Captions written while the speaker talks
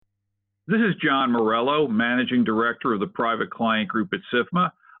This is John Morello, Managing Director of the Private Client Group at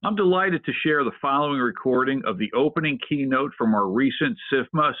SIFMA. I'm delighted to share the following recording of the opening keynote from our recent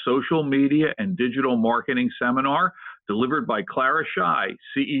SIFMA Social Media and Digital Marketing Seminar, delivered by Clara, Shih,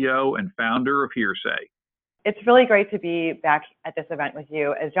 CEO and founder of Hearsay. It's really great to be back at this event with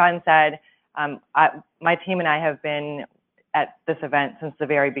you. As John said, my team and I have been at this event since the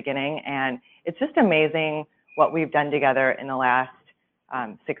very beginning, and it's just amazing what we've done together in the last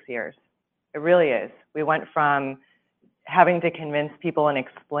 6 years. It really is. We went from having to convince people and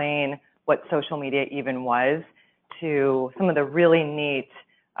explain what social media even was to some of the really neat,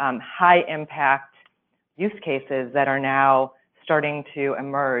 high impact use cases that are now starting to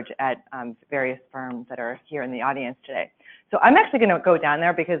emerge at various firms that are here in the audience today. So I'm actually going to go down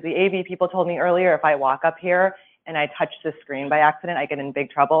there because the AV people told me earlier if I walk up here and I touch the screen by accident, I get in big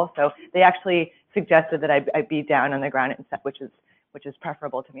trouble. So they actually suggested that I be down on the ground instead, which is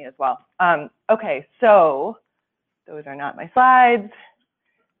preferable to me as well. Okay, so those are not my slides.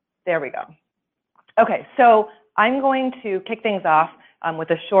 There we go. Okay, so I'm going to kick things off with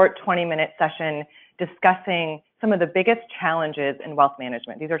a short 20-minute session discussing some of the biggest challenges in wealth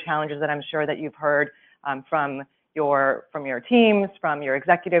management. These are challenges that I'm sure that you've heard from your teams, from your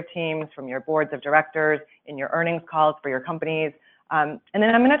executive teams, from your boards of directors, in your earnings calls for your companies. And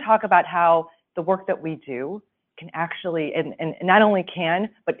then I'm going to talk about how the work that we do can actually, and not only can,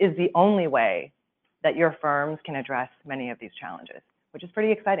 but is the only way that your firms can address many of these challenges, which is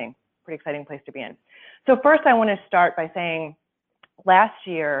pretty exciting place to be in. So first I want to start by saying last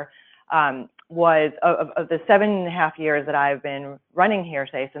year was, of the 7.5 years that I've been running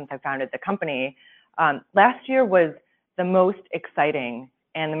Hearsay since I founded the company, last year was the most exciting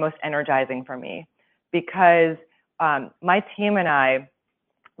and the most energizing for me because my team and I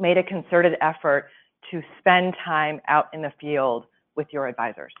made a concerted effort to spend time out in the field with your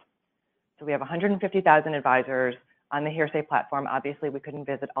advisors. So we have 150,000 advisors on the Hearsay platform. Obviously, we couldn't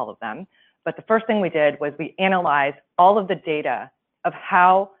visit all of them. But the first thing we did was we analyzed all of the data of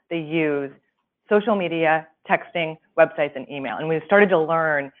how they use social media, texting, websites, and email. And we started to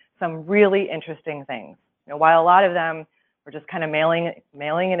learn some really interesting things. You know, while a lot of them were just kind of mailing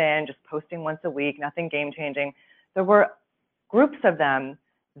it in, just posting once a week, nothing game-changing, there were groups of them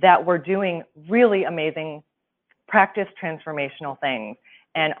that were doing really amazing practice transformational things.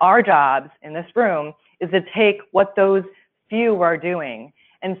 And our jobs in this room is to take what those few are doing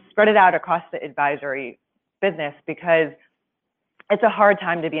and spread it out across the advisory business because it's a hard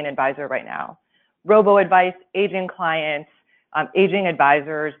time to be an advisor right now. Robo-advice, aging clients, aging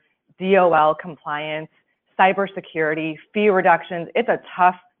advisors, DOL compliance, cybersecurity, fee reductions. It's a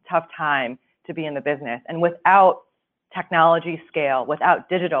tough time to be in the business. And without technology scale, without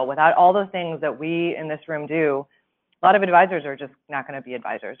digital, without all the things that we in this room do, a lot of advisors are just not going to be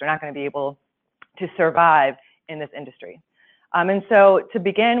advisors. They're not going to be able to survive in this industry. And so to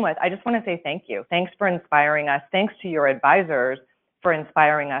begin with, I just want to say thank you. Thanks for inspiring us. Thanks to your advisors for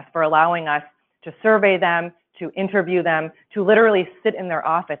inspiring us, for allowing us to survey them, to interview them, to literally sit in their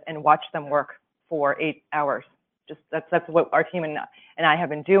office and watch them work for 8 hours. Just that's what our team and I have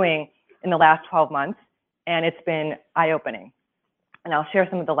been doing in the last 12 months. And it's been eye-opening. And I'll share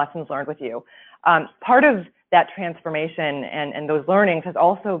some of the lessons learned with you. Part of that transformation and those learnings has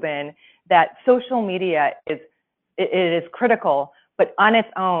also been that social media is critical, but on its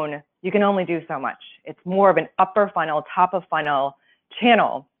own, you can only do so much. It's more of an upper funnel, top of funnel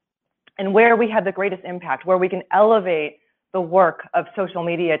channel. And where we have the greatest impact, where we can elevate the work of social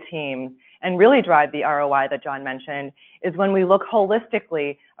media teams and really drive the ROI that John mentioned, is when we look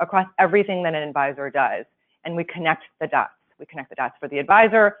holistically across everything that an advisor does, and we connect the dots. We connect the dots for the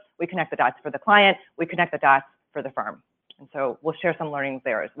advisor, we connect the dots for the client, we connect the dots for the firm. And so we'll share some learnings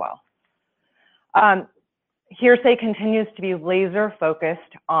there as well. Hearsay continues to be laser focused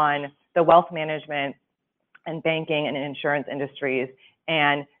on the wealth management and banking and insurance industries.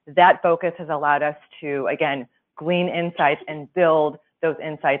 And that focus has allowed us to, again, glean insights and build those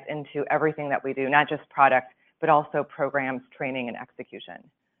insights into everything that we do, not just product, but also programs, training, and execution.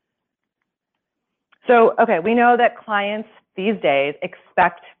 So, okay, we know that clients these days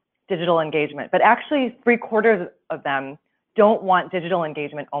expect digital engagement, but actually 3/4 of them don't want digital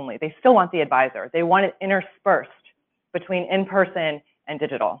engagement only. They still want the advisor. They want it interspersed between in-person and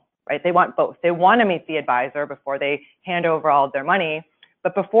digital, right? They want both. They want to meet the advisor before they hand over all of their money,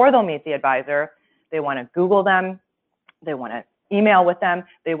 but before they'll meet the advisor, they want to Google them, they want to email with them,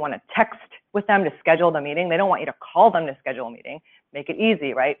 they want to text with them to schedule the meeting. They don't want you to call them to schedule a meeting. Make it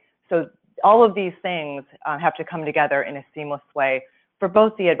easy, right? So all of these things have to come together in a seamless way for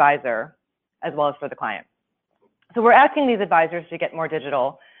both the advisor as well as for the client. So we're asking these advisors to get more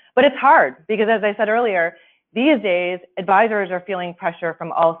digital, But it's hard because, as I said earlier, these days, advisors are feeling pressure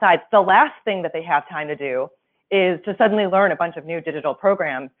from all sides. The last thing that they have time to do is to suddenly learn a bunch of new digital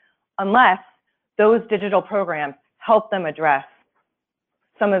programs, unless those digital programs help them address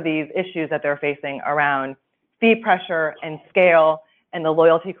some of these issues that they're facing around fee pressure and scale and the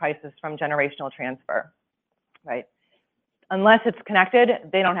loyalty crisis from generational transfer, right? Unless it's connected,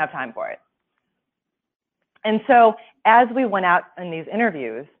 they don't have time for it. And so as we went out in these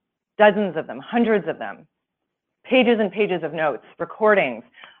interviews, dozens of them, hundreds of them, pages and pages of notes, recordings,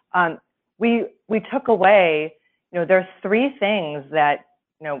 we took away, there's three things that,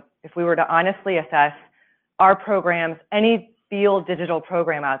 if we were to honestly assess our programs, any field digital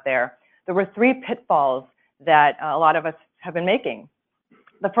program out there, there were three pitfalls that a lot of us have been making.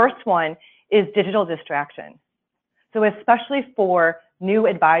 The first one is digital distraction. So especially for new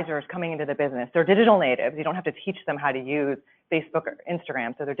advisors coming into the business, they're digital natives. You don't have to teach them how to use Facebook or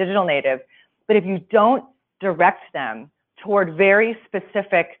Instagram, so they're digital natives. But if you don't direct them toward very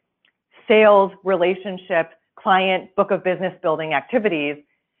specific sales, relationship, client, book of business building activities,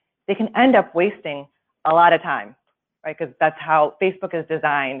 they can end up wasting a lot of time, right? Because that's how Facebook is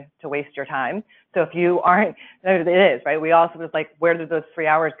designed, to waste your time. So if you aren't, it is, right? We also was like, where did those 3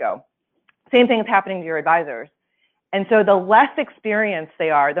 hours go? Same thing is happening to your advisors. And so the less experienced they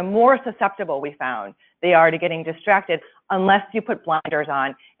are, the more susceptible we found they are to getting distracted, unless you put blinders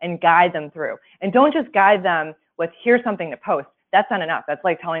on and guide them through. And don't just guide them with, here's something to post. That's not enough. That's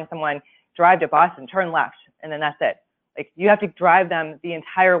like telling someone, drive to Boston, turn left, and then that's it. Like, you have to drive them the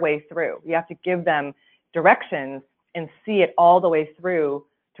entire way through. You have to give them directions and see it all the way through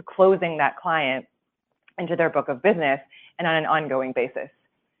to closing that client into their book of business and on an ongoing basis.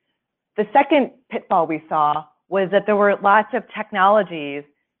 The second pitfall we saw was that there were lots of technologies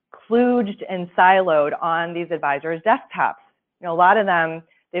kludged and siloed on these advisors' desktops. A lot of them,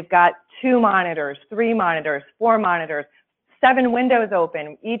 they've got 2 monitors, 3 monitors, 4 monitors, 7 windows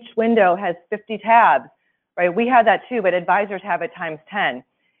open. Each window has 50 tabs, right? We have that too, but advisors have it times 10.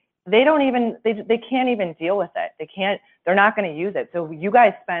 They don't even, they can't even deal with it. They're not going to use it. So you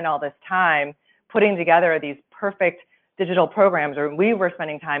guys spend all this time putting together these perfect digital programs, or we were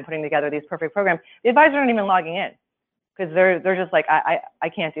spending time putting together these perfect programs. The advisors aren't even logging in because they're just like, I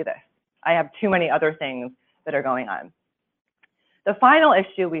can't do this. I have too many other things that are going on. The final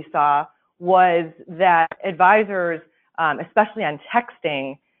issue we saw was that advisors, especially on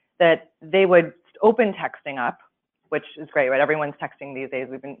texting, that they would open texting up, which is great, right? Everyone's texting these days.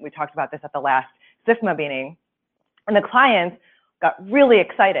 We talked about this at the last SIFMA meeting. And the clients got really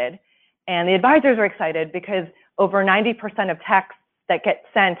excited, and the advisors are excited because over 90% of texts that get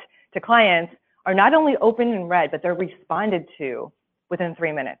sent to clients are not only opened and read, but they're responded to within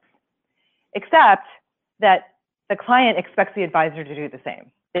 3 minutes. Except that the client expects the advisor to do the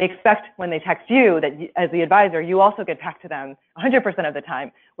same. They expect when they text you that as the advisor, you also get back to them 100% of the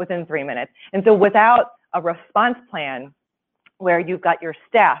time within 3 minutes. And so without a response plan where you've got your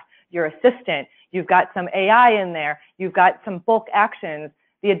staff, your assistant, you've got some AI in there, you've got some bulk actions,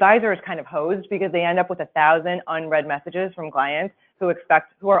 the advisor is kind of hosed because they end up with 1,000 unread messages from clients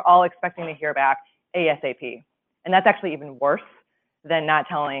who are all expecting to hear back ASAP. And that's actually even worse than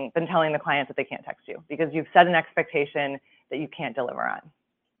telling the clients that they can't text you, because you've set an expectation that you can't deliver on.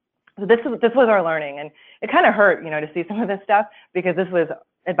 So this was our learning, and it kind of hurt, to see some of this stuff, because this was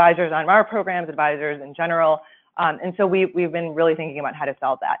advisors on our programs, advisors in general, and so we've been really thinking about how to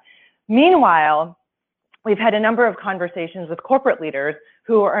solve that. Meanwhile, we've had a number of conversations with corporate leaders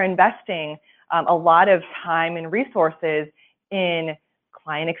who are investing a lot of time and resources in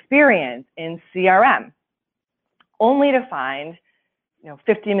client experience, in CRM, only to find,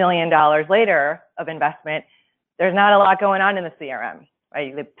 $50 million later of investment, there's not a lot going on in the CRM.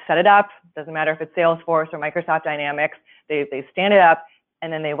 Right? They set it up, doesn't matter if it's Salesforce or Microsoft Dynamics, they stand it up,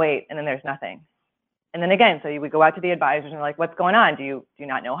 and then they wait, and then there's nothing. And then again, so we go out to the advisors and we're like, what's going on? Do you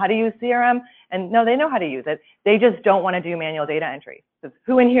not know how to use CRM? And no, they know how to use it. They just don't want to do manual data entry. So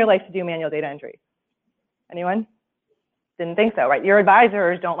who in here likes to do manual data entry? Anyone? Didn't think so, right? Your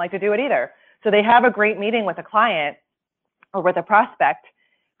advisors don't like to do it either. So they have a great meeting with a client or with a prospect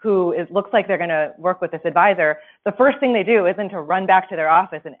who looks like they're going to work with this advisor. The first thing they do isn't to run back to their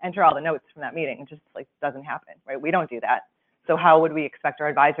office and enter all the notes from that meeting. It just doesn't happen, right? We don't do that. So how would we expect our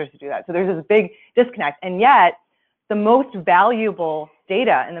advisors to do that? So there's this big disconnect. And yet, the most valuable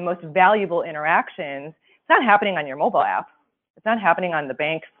data and the most valuable interactions, it's not happening on your mobile app. It's not happening on the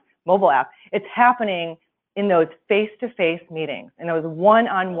bank's mobile app. It's happening in those face-to-face meetings, in those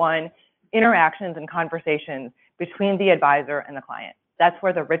one-on-one interactions and conversations between the advisor and the client. That's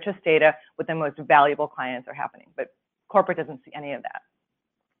where the richest data with the most valuable clients are happening. But corporate doesn't see any of that.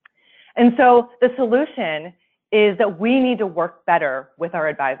 And so the solution is that we need to work better with our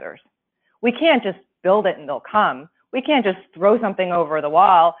advisors. We can't just build it and they'll come. We can't just throw something over the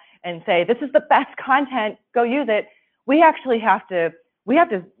wall and say, this is the best content, go use it. We actually have to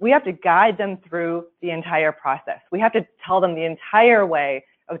guide them through the entire process. We have to tell them the entire way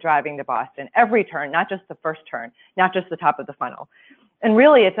of driving to Boston, every turn, not just the first turn, not just the top of the funnel. And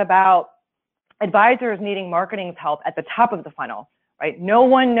really it's about advisors needing marketing's help at the top of the funnel, right? No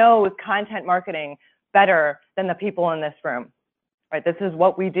one knows content marketing better than the people in this room, right? This is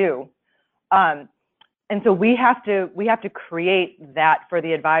what we do. And so we have to create that for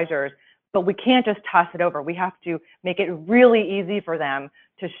the advisors, but we can't just toss it over. We have to make it really easy for them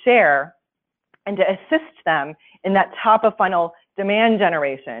to share and to assist them in that top of funnel demand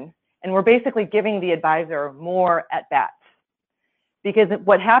generation. And we're basically giving the advisor more at-bats. Because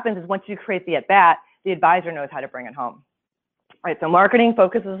what happens is once you create the at-bat, the advisor knows how to bring it home. Right, so marketing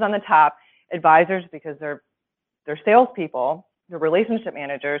focuses on the top. Advisors, because they're salespeople, they're relationship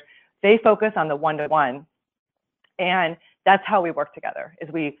managers, they focus on the one-to-one. And that's how we work together,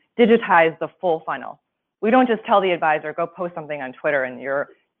 is we digitize the full funnel. We don't just tell the advisor, go post something on Twitter and your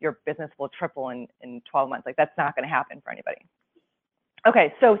business will triple in 12 months. Like, that's not going to happen for anybody.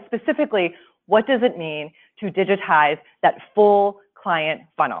 Okay, so specifically, what does it mean to digitize that full client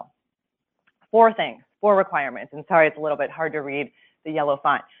funnel? 4 things, 4 requirements. And sorry, it's a little bit hard to read the yellow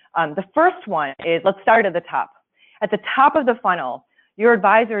font. The first one is, let's start at the top. At the top of the funnel, your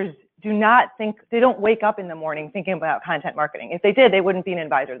advisors they don't wake up in the morning thinking about content marketing. If they did, they wouldn't be an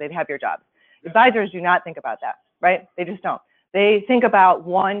advisor. They'd have your job. Advisors do not think about that, right? They just don't. They think about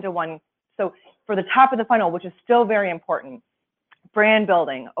one-to-one. So for the top of the funnel, which is still very important, brand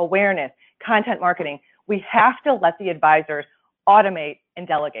building, awareness, content marketing, we have to let the advisors automate and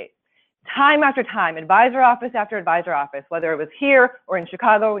delegate. Time after time, advisor office after advisor office, whether it was here or in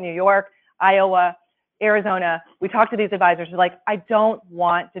Chicago, New York, Iowa, Arizona, we talk to these advisors who are like, I don't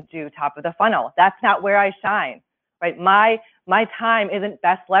want to do top of the funnel. That's not where I shine, right? My time isn't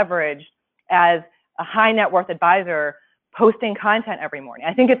best leveraged as a high net worth advisor posting content every morning.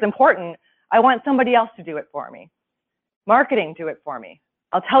 I think it's important. I want somebody else to do it for me. Marketing, do it for me.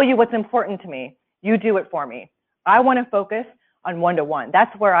 I'll tell you what's important to me. You do it for me. I want to focus on one-to-one.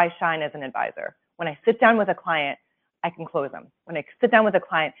 That's where I shine as an advisor. When I sit down with a client, I can close them. When I sit down with a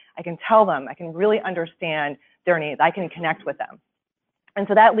client, I can tell them, I can really understand their needs. I can connect with them. And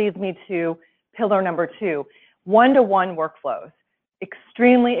so that leads me to pillar number 2, one-to-one workflows.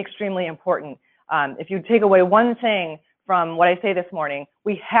 Extremely, extremely important. If you take away one thing from what I say this morning,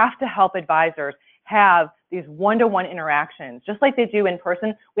 we have to help advisors have these one-to-one interactions. Just like they do in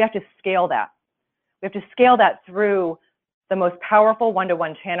person, we have to scale that. We have to scale that through the most powerful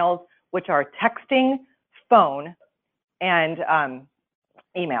one-to-one channels, which are texting, phone, and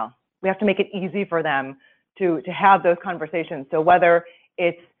email. We have to make it easy for them to have those conversations. So whether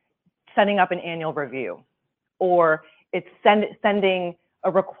it's setting up an annual review, or it's sending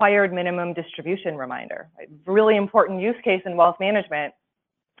a required minimum distribution reminder, right? Really important use case in wealth management.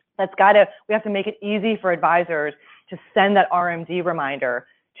 We have to make it easy for advisors to send that RMD reminder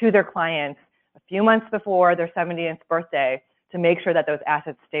to their clients a few months before their 70th birthday to make sure that those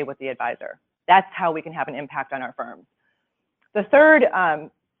assets stay with the advisor. That's how we can have an impact on our firms. The third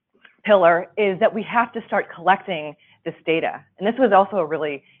pillar is that we have to start collecting this data. And this was also a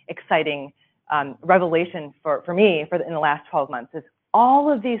really exciting revelation for me in the last 12 months, is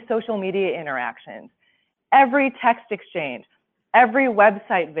all of these social media interactions, every text exchange, every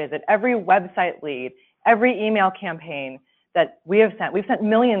website visit, every website lead, every email campaign that we have sent. We've sent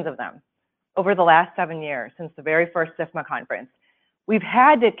millions of them over the last 7 years since the very first SIFMA conference. We've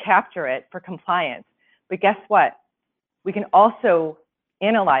had to capture it for compliance, but guess what? We can also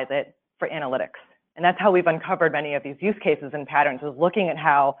analyze it for analytics. And that's how we've uncovered many of these use cases and patterns, is looking at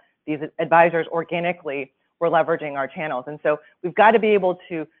how these advisors organically were leveraging our channels. And so we've got to be able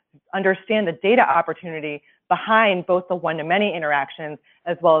to understand the data opportunity behind both the one-to-many interactions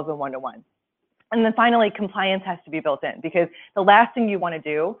as well as the one-to-one. And then finally, compliance has to be built in, because the last thing you want to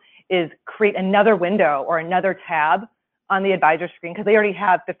do is create another window or another tab on the advisor screen, because they already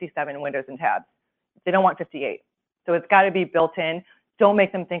have 57 windows and tabs. They don't want 58. So it's got to be built in. Don't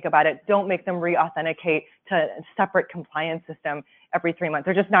make them think about it. Don't make them re-authenticate to a separate compliance system every 3 months.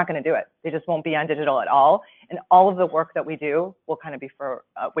 They're just not going to do it. They just won't be on digital at all. And all of the work that we do will kind of be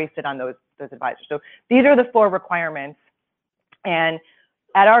wasted on those advisors. So these are the 4 requirements. And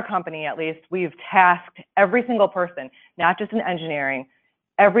at our company, at least, we've tasked every single person, not just in engineering,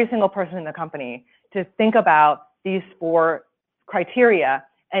 every single person in the company to think about these 4 criteria.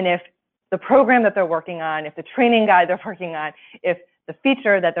 And if the program that they're working on, if the training guide they're working on, if the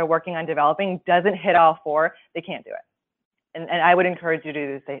feature that they're working on developing doesn't hit all four, they can't do it. And I would encourage you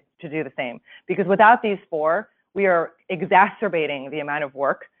to do the same, because without these four, we are exacerbating the amount of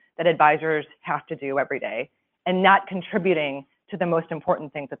work that advisors have to do every day and not contributing to the most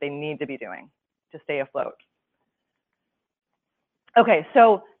important things that they need to be doing to stay afloat. Okay,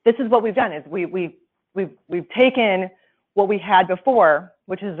 so this is what we've done, is we've taken what we had before,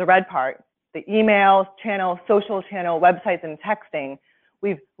 which is the red part, the emails, channel, social channel, websites, and texting.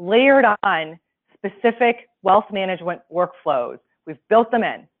 We've layered on specific wealth management workflows. We've built them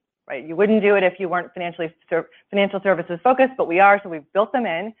in, right? You wouldn't do it if you weren't financial services focused, but we are, so we've built them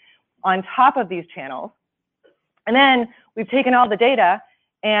in on top of these channels. And then we've taken all the data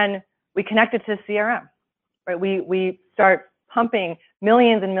and we connect it to CRM, right? We start pumping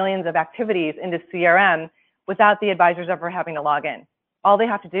millions and millions of activities into CRM without the advisors ever having to log in. All they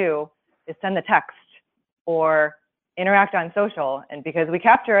have to do is send the text or interact on social, and because we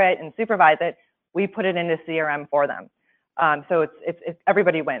capture it and supervise it, we put it into CRM for them. So it's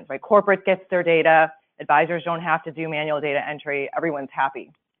everybody wins, right? Corporate gets their data, advisors don't have to do manual data entry, everyone's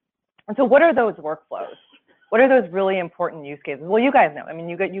happy. And so what are those workflows? What are those really important use cases? Well, you guys know. I mean,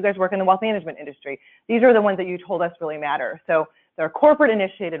 you guys work in the wealth management industry. These are the ones that you told us really matter. So there are corporate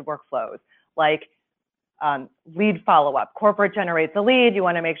initiated workflows like lead follow-up. Corporate generates a lead. You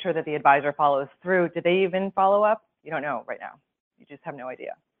want to make sure that the advisor follows through. Did they even follow up? You don't know right now. You just have no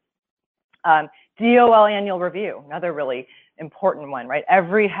idea. DOL annual review, another really important one, right?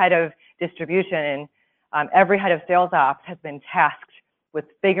 Every head of distribution, every head of sales ops has been tasked with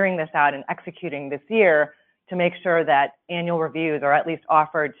figuring this out and executing this year to make sure that annual reviews are at least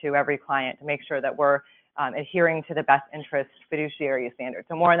offered to every client, to make sure that we're adhering to the best interest fiduciary standards.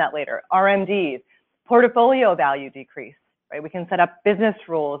 So more on that later. RMDs, portfolio value decrease, right? We can set up business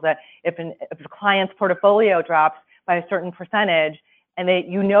rules that if a client's portfolio drops by a certain percentage and they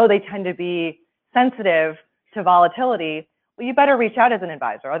tend to be sensitive to volatility, well, you better reach out as an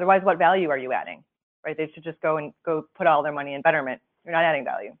advisor. Otherwise, what value are you adding, right? They should just go put all their money in Betterment. You're not adding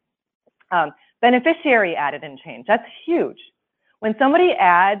value. Beneficiary added and changed. That's huge. When somebody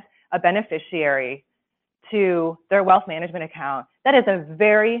adds a beneficiary to their wealth management account, that is a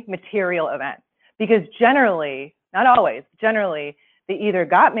very material event, because generally, not always, generally, they either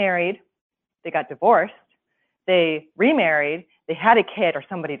got married, they got divorced, they remarried, they had a kid, or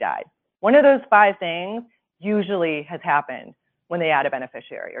somebody died. One of those 5 things usually has happened when they add a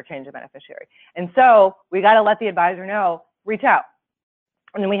beneficiary or change a beneficiary. And so we got to let the advisor know, reach out.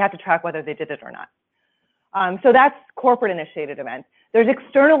 And then we have to track whether they did it or not. So that's corporate initiated events. There's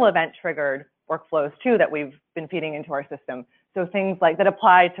external event triggered workflows too that we've been feeding into our system. So things like that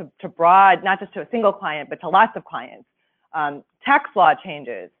apply to broad, not just to a single client, but to lots of clients. Tax law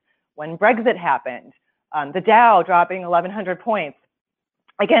changes, when Brexit happened, the Dow dropping 1,100 points.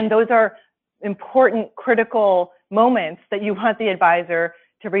 Again, those are important, critical moments that you want the advisor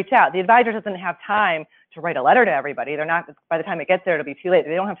to reach out. The advisor doesn't have time to write a letter to everybody. They're not, by the time it gets there, it'll be too late.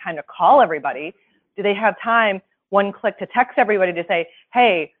 They don't have time to call everybody. Do they have time, one click, to text everybody to say,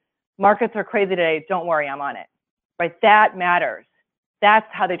 hey, markets are crazy today, don't worry, I'm on it, right? That matters. That's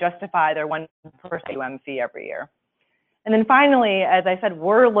how they justify their 1% UM fee every year. And then finally, as I said,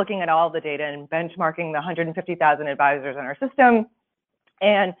 we're looking at all the data and benchmarking the 150,000 advisors in our system.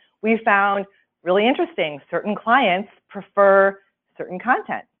 And we found really interesting, certain clients prefer certain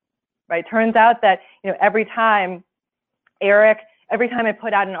content, right? Turns out that, every time I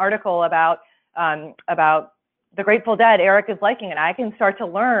put out an article about the Grateful Dead, Eric is liking it. I can start to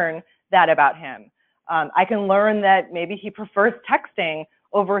learn that about him. I can learn that maybe he prefers texting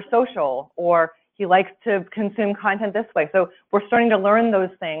over social, or he likes to consume content this way. So we're starting to learn those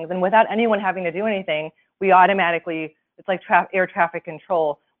things, and without anyone having to do anything, we automatically, it's like air traffic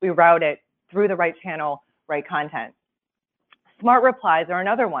control, we route it through the right channel, right content. Smart replies are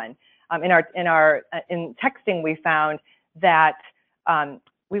another one. In texting, we found that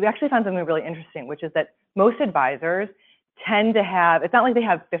we've actually found something really interesting, which is that most advisors tend to have, it's not like they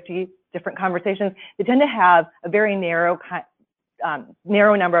have 50 different conversations, they tend to have a very narrow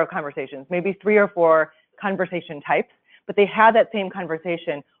number of conversations, maybe 3 or 4 conversation types, but they have that same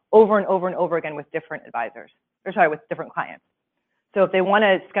conversation over and over and over again with different advisors, with different clients. So if they want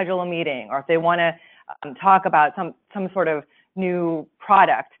to schedule a meeting, or if they want to talk about some sort of new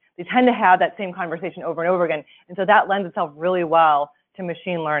product, they tend to have that same conversation over and over again. And so that lends itself really well to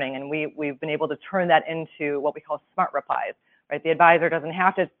machine learning. And we've been able to turn that into what we call smart replies, right? The advisor doesn't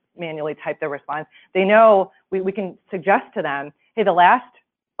have to manually type their response. They know, we can suggest to them, hey, the last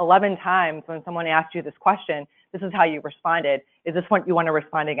 11 times when someone asked you this question, this is how you responded. Is this what you want to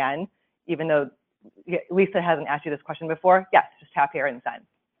respond again? Even though Lisa hasn't asked you this question before. Yes, just tap here and send.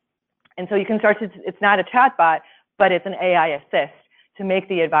 And so you can start to, it's not a chat bot, but it's an AI assist to make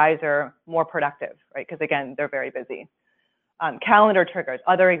the advisor more productive, right? Because again, they're very busy. Calendar triggers,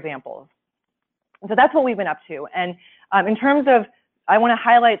 other examples. And so that's what we've been up to. And in terms of, I want to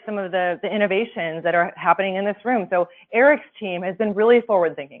highlight some of the innovations that are happening in this room. So Eric's team has been really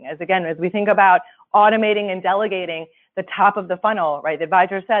forward thinking, as we think about automating and delegating the top of the funnel, right? The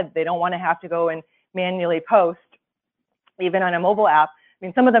advisor said they don't want to have to go and manually post, even on a mobile app. I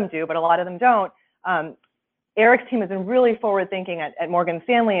mean, some of them do, but a lot of them don't. Eric's team has been really forward thinking at Morgan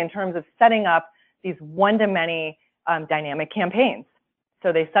Stanley in terms of setting up these one-to-many dynamic campaigns.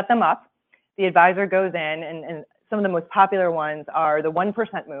 So they set them up, the advisor goes in, and some of the most popular ones are the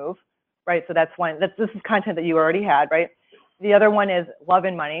 1% move, right? So that's one, this is content that you already had, right? The other one is Love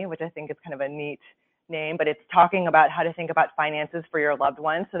and Money, which I think is kind of a neat name, but it's talking about how to think about finances for your loved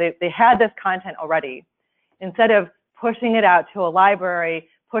ones. So they had this content already. Instead of pushing it out to a library,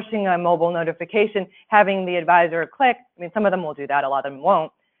 pushing a mobile notification, having the advisor click, I mean, some of them will do that, a lot of them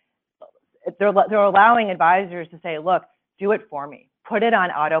won't. They're allowing advisors to say, look, do it for me. Put it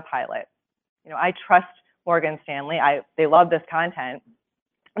on autopilot. You know, I trust Morgan Stanley. They love this content.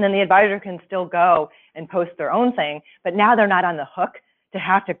 And then the advisor can still go and post their own thing, but now they're not on the hook to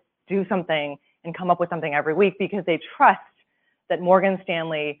have to do something and come up with something every week because they trust that Morgan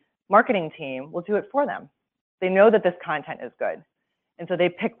Stanley marketing team will do it for them. They know that this content is good. And so they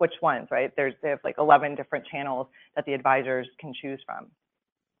pick which ones, right? They have like 11 different channels that the advisors can choose from.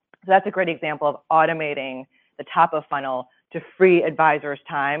 So that's a great example of automating the top of funnel to free advisors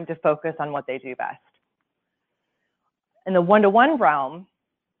time to focus on what they do best. In the one-to-one realm,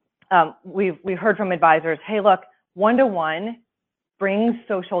 we've heard from advisors, hey, look, one-to-one brings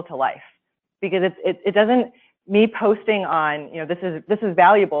social to life because it doesn't, me posting on, you know, this is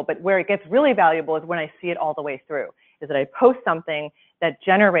valuable, but where it gets really valuable is when I see it all the way through, is that I post something that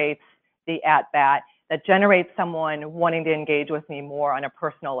generates the at-bat, that generates someone wanting to engage with me more on a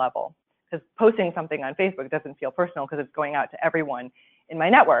personal level. Because posting something on Facebook doesn't feel personal because it's going out to everyone in my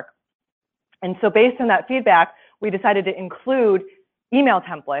network. And so based on that feedback, we decided to include email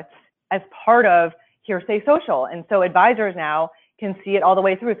templates as part of Hearsay Social. And so advisors now can see it all the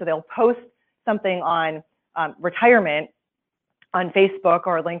way through. So they'll post something on retirement on Facebook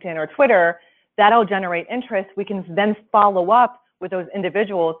or LinkedIn or Twitter. That'll generate interest. We can then follow up with those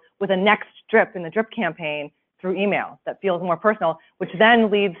individuals with a next drip in the drip campaign through email that feels more personal, which then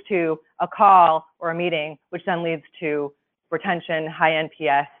leads to a call or a meeting, which then leads to retention, high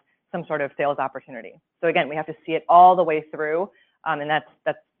NPS, some sort of sales opportunity. So again, we have to see it all the way through, and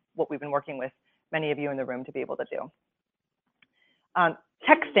that's what we've been working with many of you in the room to be able to do.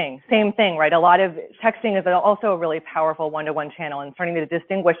 Texting, same thing, right? A lot of texting is also a really powerful one-to-one channel, and starting to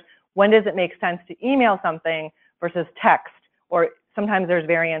distinguish when does it make sense to email something versus text, or sometimes there's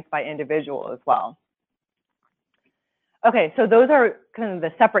variance by individual as well. Okay, so those are kind of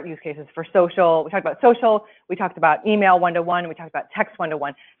the separate use cases for social. We talked about social, we talked about email one-to-one, we talked about text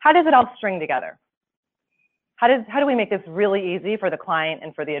one-to-one. How does it all string together? How do we make this really easy for the client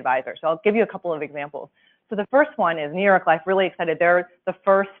and for the advisor? So I'll give you a couple of examples. So the first one is New York Life, really excited. They're the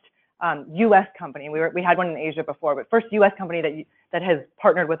first US company. We had one in Asia before, but first US company that has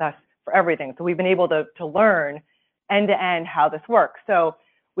partnered with us for everything. So we've been able to learn end-to-end how this works. So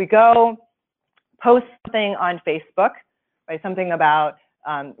we go post something on Facebook, right, something about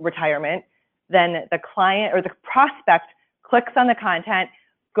retirement, then the client or the prospect clicks on the content,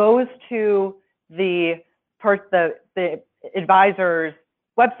 goes to the advisor's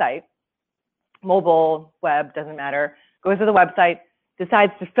website, mobile, web, doesn't matter, goes to the website,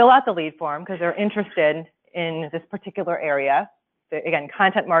 decides to fill out the lead form because they're interested in this particular area. So again,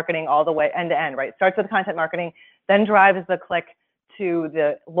 content marketing all the way end to end, right? Starts with content marketing, then drives the click to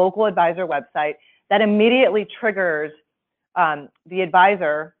the local advisor website. That immediately triggers the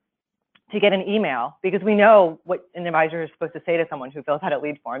advisor to get an email, because we know what an advisor is supposed to say to someone who fills out a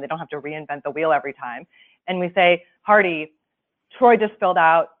lead form. They don't have to reinvent the wheel every time. And we say, Hardy, Troy just filled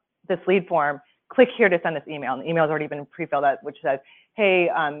out this lead form. Click here to send this email. And the email's already been pre-filled out, which says, hey,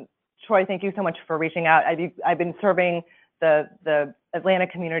 Troy, thank you so much for reaching out. I've been serving the Atlanta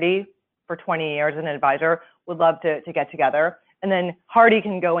community for 20 years as an advisor. Would love to get together. And then Hardy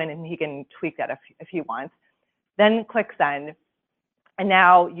can go in and he can tweak that if he wants. Then click send. And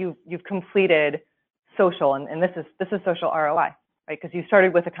now you've completed social, and this is social ROI, right? Because you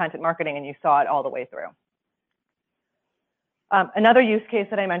started with the content marketing and you saw it all the way through. Another use case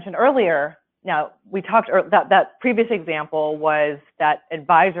that I mentioned earlier, now we talked, that previous example was that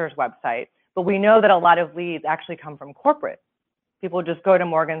advisor's website, but we know that a lot of leads actually come from corporate. People just go to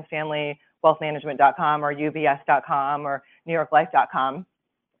Morgan Stanley wealthmanagement.com or ubs.com or newyorklife.com.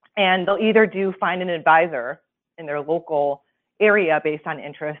 And they'll either find an advisor in their local area based on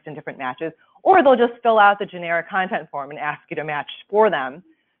interest and different matches, or they'll just fill out the generic content form and ask you to match for them.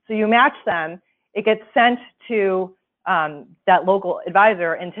 So you match them, it gets sent to that local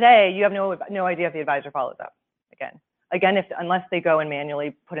advisor, and today you have no idea if the advisor follows up. Again, unless they go and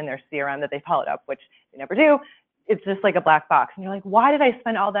manually put in their CRM that they followed up, which they never do, it's just like a black box. And you're like, why did I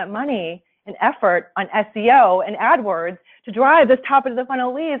spend all that money and effort on SEO and AdWords to drive this top of the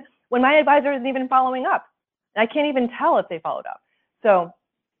funnel leads when my advisor isn't even following up? And I can't even tell if they followed up. So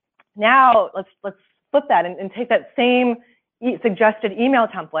now let's flip that and take that same suggested email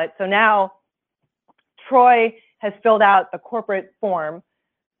template. So now Troy has filled out the corporate form.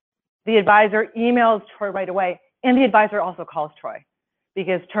 The advisor emails Troy right away, and the advisor also calls Troy,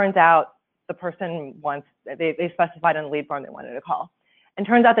 because turns out the person wants, they specified on the lead form they wanted to call. And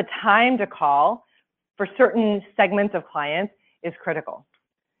turns out the time to call for certain segments of clients is critical.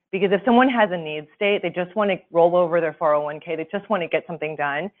 Because if someone has a need state, they just want to roll over their 401k, they just want to get something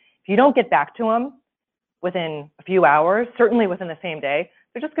done. If you don't get back to them within a few hours, certainly within the same day,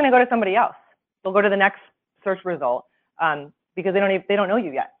 they're just going to go to somebody else. They'll go to the next search result because they don't know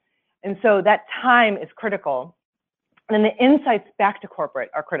you yet. And so that time is critical. And then the insights back to corporate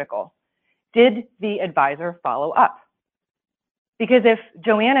are critical. Did the advisor follow up? Because if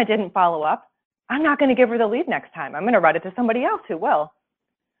Joanna didn't follow up, I'm not going to give her the lead next time. I'm going to route it to somebody else who will.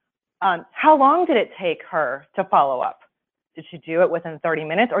 How long did it take her to follow up? Did she do it within 30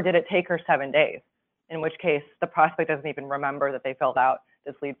 minutes, or did it take her 7 days? In which case, the prospect doesn't even remember that they filled out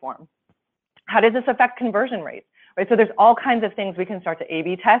this lead form. How does this affect conversion rates? Right? So there's all kinds of things we can start to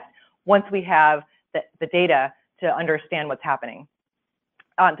A/B test once we have the data to understand what's happening.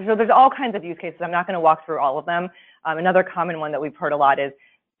 So there's all kinds of use cases. I'm not going to walk through all of them. Another common one that we've heard a lot is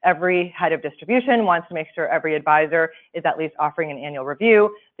every head of distribution wants to make sure every advisor is at least offering an annual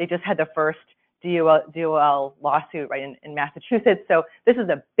review. They just had the first DOL lawsuit right in Massachusetts. So this is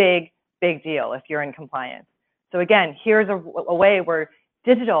a big deal if you're in compliance. So again, here's a way where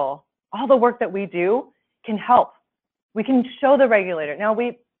digital, all the work that we do can help. We can show the regulator. Now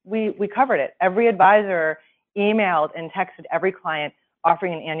we covered it. Every advisor emailed and texted every client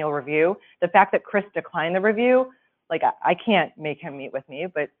offering an annual review. The fact that Chris declined the review, like I can't make him meet with me,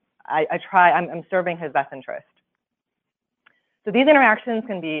 but I try, I'm serving his best interest. So these interactions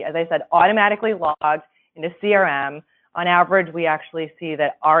can be, as I said, automatically logged into CRM. On average, we actually see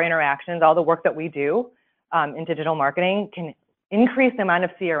that our interactions, all the work that we do in digital marketing, can increase the amount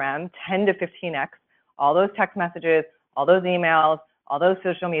of CRM 10 to 15x, all those text messages, all those emails, all those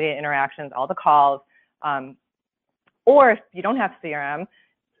social media interactions, all the calls. Or if you don't have CRM,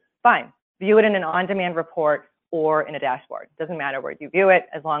 fine, view it in an on-demand report or in a dashboard. It doesn't matter where you view it,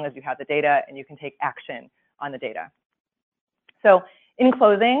 as long as you have the data and you can take action on the data. So in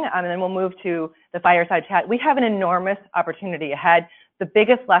closing, and then we'll move to the fireside chat, we have an enormous opportunity ahead. The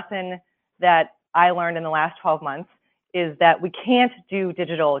biggest lesson that I learned in the last 12 months is that we can't do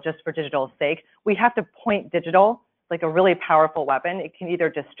digital just for digital's sake. We have to point digital like a really powerful weapon. It can either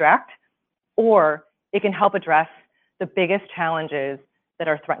distract or it can help address the biggest challenges that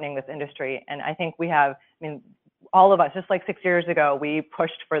are threatening this industry. And I think we have, I mean, all of us, just like 6 years ago, we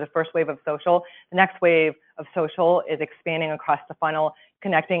pushed for the first wave of social. The next wave of social is expanding across the funnel,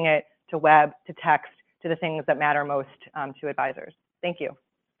 connecting it to web, to text, to the things that matter most to advisors. Thank you.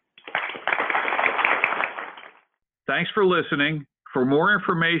 Thanks for listening. For more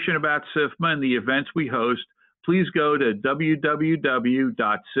information about SIFMA and the events we host, please go to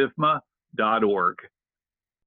www.sifma.org.